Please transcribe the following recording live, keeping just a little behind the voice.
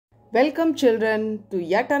Welcome children to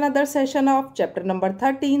yet another session of chapter number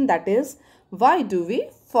 13, that is why do we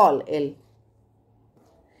fall ill.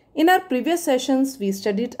 In our previous sessions we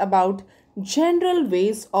studied about general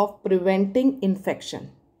ways of preventing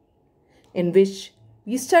infection, in which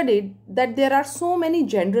we studied that there are so many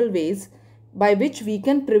general ways by which we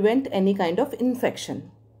can prevent any kind of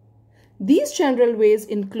infection. These general ways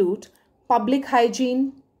include public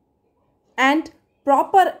hygiene and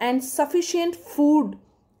proper and sufficient food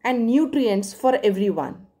and nutrients for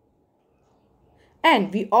everyone.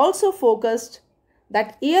 And we also focused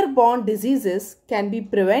that airborne diseases can be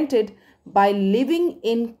prevented by living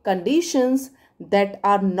in conditions that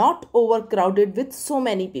are not overcrowded with so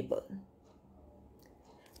many people.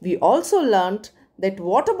 We also learned that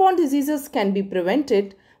waterborne diseases can be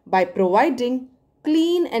prevented by providing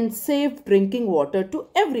clean and safe drinking water to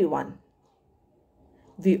everyone.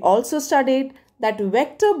 We also studied that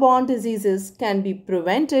vector-borne diseases can be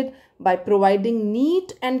prevented by providing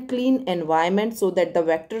neat and clean environment so that the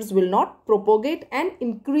vectors will not propagate and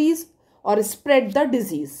increase or spread the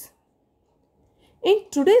disease. In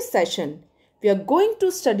today's session, we are going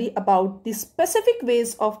to study about the specific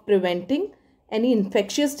ways of preventing any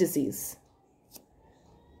infectious disease.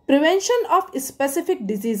 Prevention of specific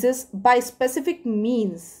diseases by specific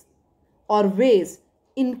means or ways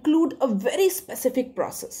include a very specific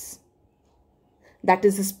process that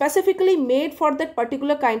is specifically made for that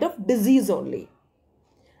particular kind of disease only.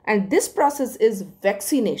 And this process is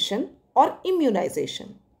vaccination or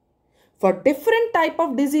immunization. For different type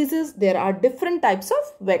of diseases, there are different types of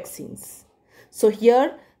vaccines. So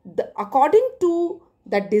here, according to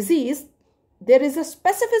the disease, there is a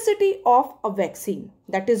specificity of a vaccine.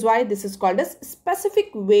 That is why this is called a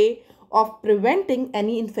specific way of preventing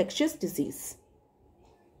any infectious disease.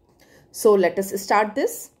 So let us start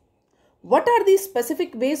this. What are the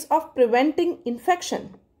specific ways of preventing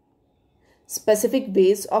infection? Specific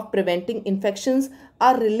ways of preventing infections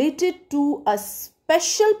are related to a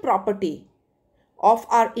special property of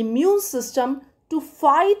our immune system to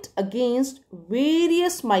fight against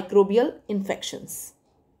various microbial infections.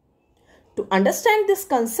 To understand this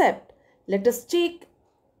concept, let us take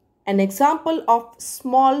an example of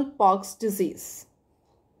smallpox disease.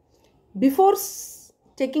 Before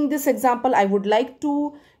taking this example, I would like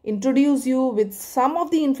to introduce you with some of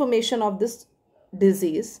the information of this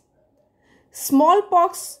disease.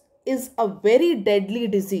 Smallpox is a very deadly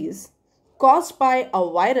disease caused by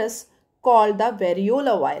a virus called the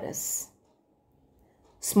variola virus.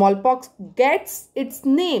 Smallpox gets its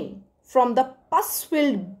name from the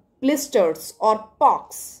pus-filled blisters or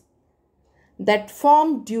pocks that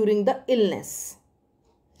form during the illness.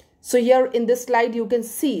 So here in this slide you can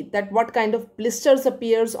see that what kind of blisters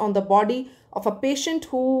appears on the body of a patient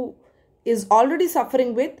who is already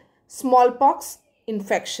suffering with smallpox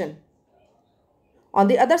infection. On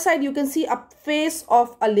the other side you can see a face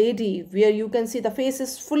of a lady where you can see the face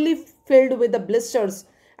is fully filled with the blisters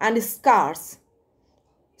and scars.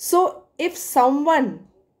 So if someone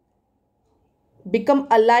become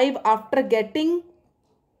alive after getting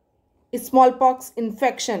a smallpox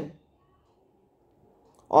infection,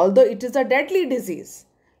 although it is a deadly disease,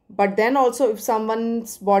 but then also if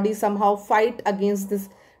someone's body somehow fight against this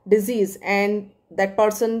disease and that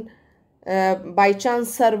person by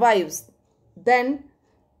chance survives, then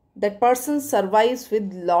that person survives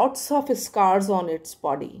with lots of scars on its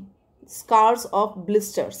body, scars of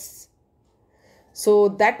blisters. So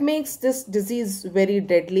that makes this disease very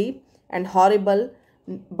deadly and horrible.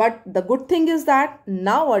 But the good thing is that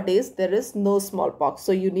nowadays there is no smallpox,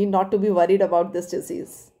 so you need not to be worried about this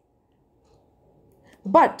disease.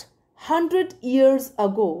 But 100 years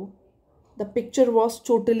ago, the picture was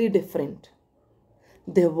totally different.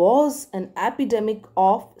 There was an epidemic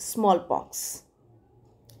of smallpox.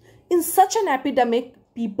 In such an epidemic,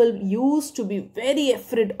 people used to be very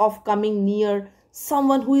afraid of coming near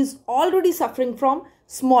someone who is already suffering from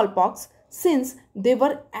smallpox, since they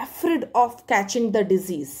were afraid of catching the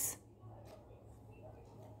disease.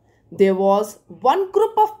 There was one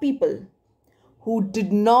group of people who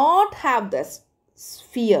did not have this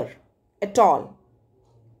fear at all.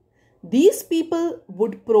 These people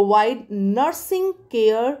would provide nursing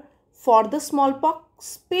care for the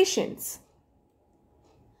smallpox patients.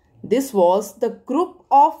 This was the group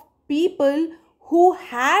of people who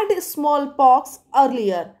had smallpox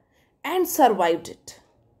earlier and survived it.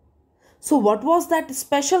 So what was that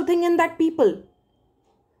special thing in that people?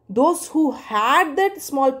 Those who had that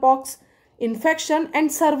smallpox infection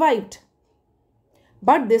and survived.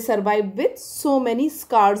 But they survived with so many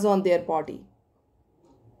scars on their body.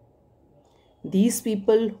 These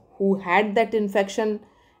people who had that infection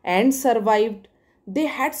and survived, they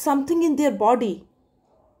had something in their body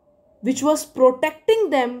which was protecting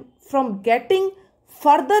them from getting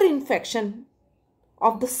further infection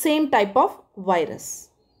of the same type of virus.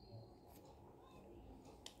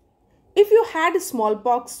 If you had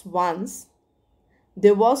smallpox once,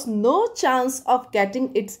 there was no chance of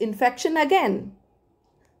getting its infection again.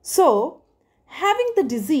 So, having the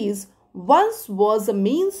disease once was a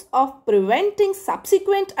means of preventing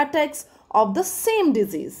subsequent attacks of the same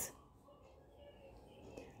disease.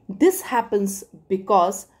 This happens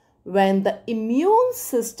because when the immune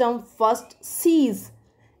system first sees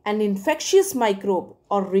an infectious microbe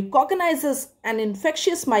or recognizes an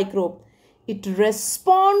infectious microbe, it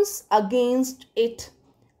responds against it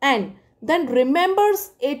and then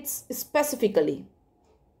remembers it specifically.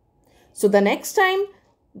 So the next time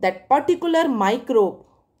that particular microbe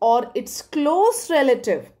or its close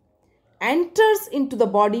relative enters into the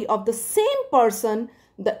body of the same person,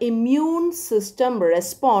 the immune system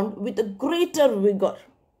responds with a greater vigor.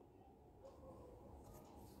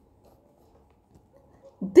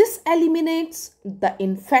 This eliminates the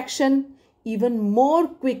infection even more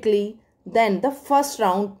quickly than the first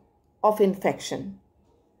round of infection.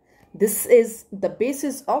 This is the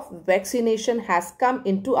basis of vaccination has come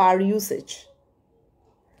into our usage.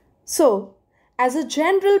 So, as a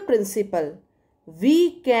general principle,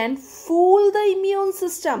 we can fool the immune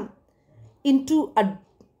system into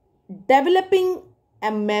developing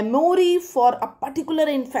a memory for a particular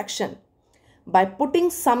infection by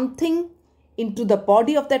putting something into the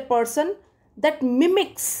body of that person that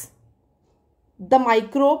mimics the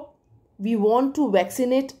microbe we want to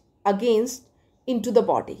vaccinate against into the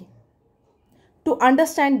body. To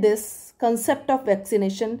understand this concept of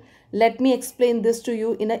vaccination, let me explain this to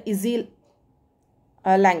you in an easy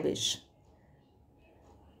language.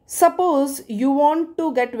 Suppose you want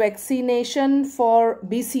to get vaccination for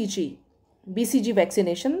BCG. BCG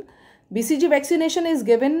vaccination. BCG vaccination is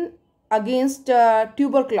given against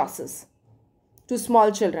tuberculosis to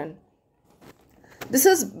small children. This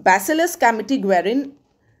is Bacillus calmette-guerin,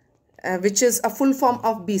 which is a full form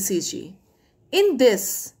of BCG. In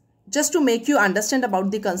this, just to make you understand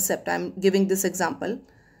about the concept, I am giving this example.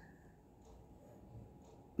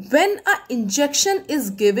 When an injection is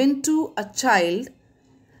given to a child,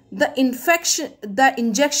 the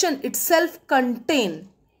injection itself contains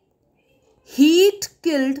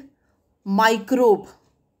heat-killed microbe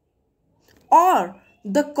or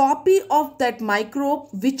the copy of that microbe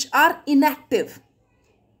which are inactive.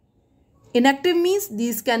 Inactive means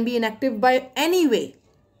these can be inactive by any way.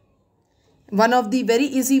 One of the very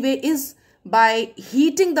easy way is by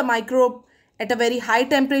heating the microbe at a very high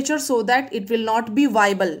temperature so that it will not be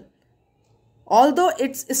viable. Although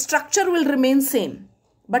its structure will remain same,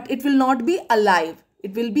 but it will not be alive.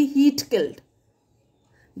 It will be heat killed.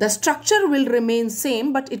 The structure will remain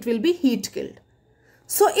same, but it will be heat killed.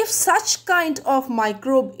 So if such kind of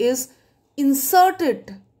microbe is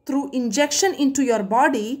inserted through injection into your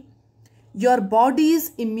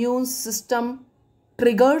body's immune system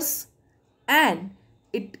triggers and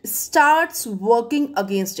it starts working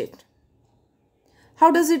against it.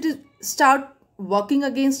 How does it start working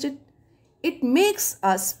against it? It makes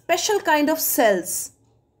a special kind of cells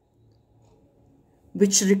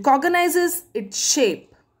which recognizes its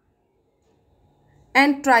shape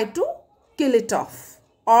and try to kill it off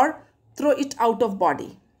or throw it out of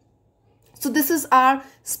body. So this is our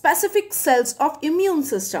specific cells of immune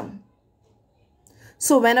system.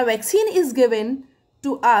 So when a vaccine is given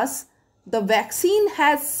to us, the vaccine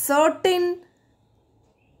has certain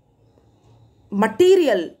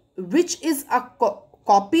material which is a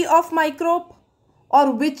copy of microbe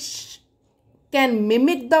or which can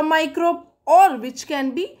mimic the microbe or which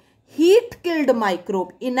can be heat killed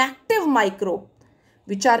microbe, inactive microbe,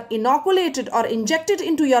 which are inoculated or injected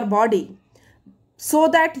into your body so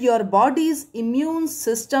that your body's immune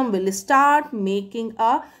system will start making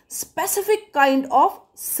a specific kind of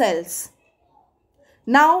cells.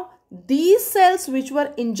 Now, these cells which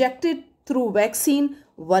were injected through vaccine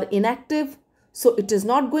were inactive, so it is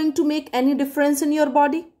not going to make any difference in your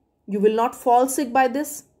body. You will not fall sick by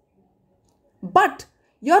this. But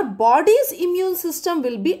your body's immune system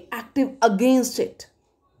will be active against it.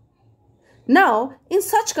 Now, in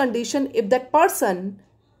such condition, if that person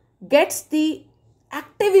gets the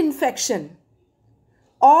active infection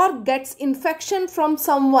or gets infection from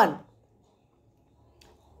someone,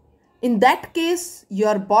 in that case,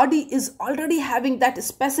 your body is already having that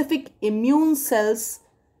specific immune cells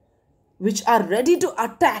which are ready to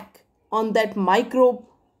attack on that microbe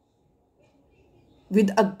with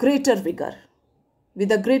a greater vigor,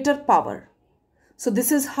 with a greater power. So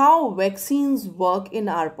this is how vaccines work in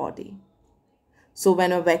our body. So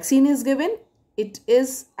when a vaccine is given, it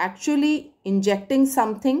is actually injecting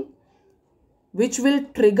something which will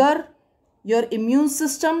trigger your immune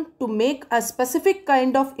system to make a specific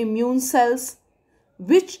kind of immune cells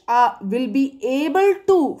which will be able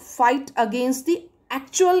to fight against the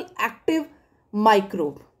actual active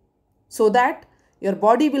microbe, so that your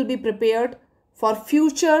body will be prepared for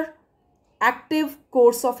future active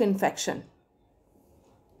course of infection.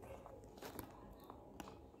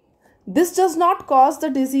 This does not cause the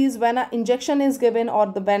disease when an injection is given or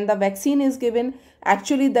when the vaccine is given.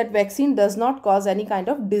 Actually, that vaccine does not cause any kind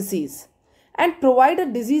of disease and provide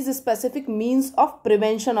a disease specific means of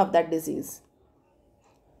prevention of that disease.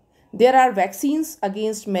 There are vaccines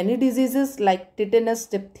against many diseases like tetanus,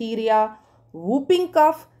 diphtheria, whooping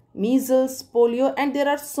cough, measles, polio, and there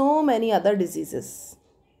are so many other diseases.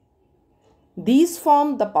 These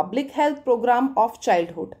form the public health program of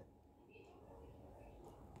childhood.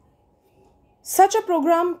 Such a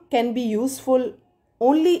program can be useful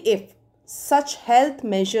only if such health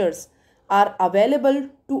measures are available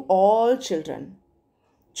to all children.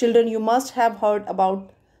 Children, you must have heard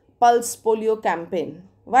about Pulse Polio campaign.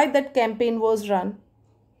 Why that campaign was run?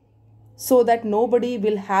 So that nobody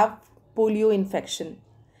will have polio infection.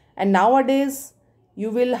 And nowadays,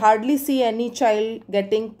 you will hardly see any child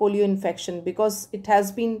getting polio infection because it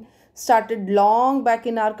has been started long back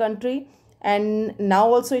in our country, and now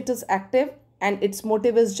also it is active, and its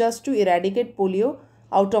motive is just to eradicate polio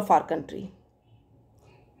out of our country.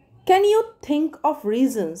 Can you think of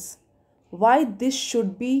reasons why this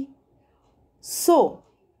should be so?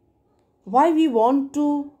 Why we want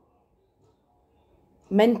to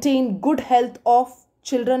maintain good health of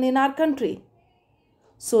children in our country,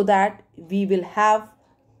 so that we will have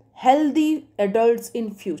healthy adults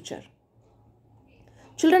in future.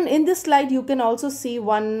 Children, in this slide you can also see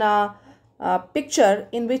one picture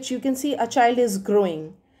in which you can see a child is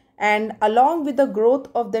growing, and along with the growth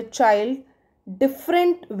of that child,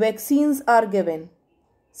 different vaccines are given.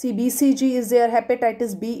 See, BCG is there,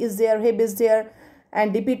 hepatitis B is there, Hib is there,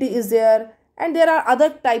 and DPT is there, and there are other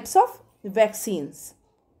types of vaccines.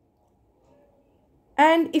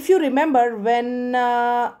 And if you remember, when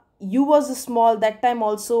you was small, that time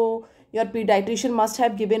also your pediatrician must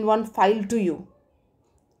have given one file to you.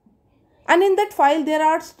 And in that file, there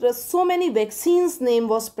are so many vaccines name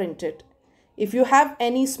was printed. If you have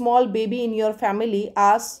any small baby in your family,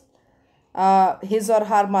 ask his or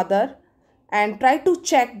her mother and try to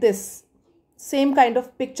check this same kind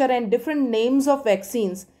of picture and different names of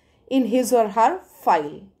vaccines in his or her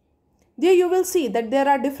file. There you will see that there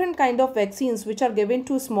are different kind of vaccines which are given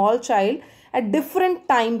to a small child at different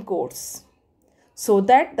time course, so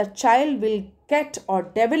that the child will get or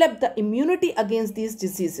develop the immunity against these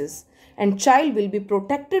diseases, and child will be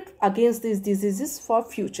protected against these diseases for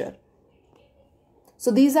future.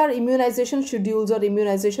 So these are immunization schedules or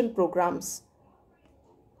immunization programs.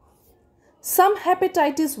 Some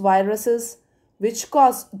hepatitis viruses which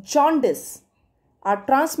cause jaundice are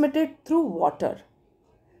transmitted through water.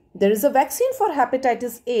 There is a vaccine for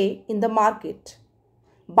hepatitis A in the market,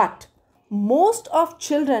 but most of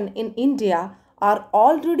children in India are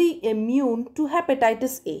already immune to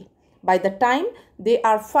hepatitis A by the time they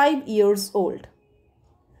are 5 years old.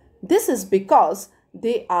 This is because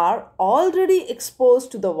they are already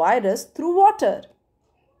exposed to the virus through water.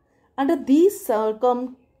 Under these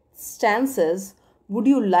circumstances, would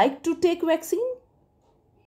you like to take vaccine?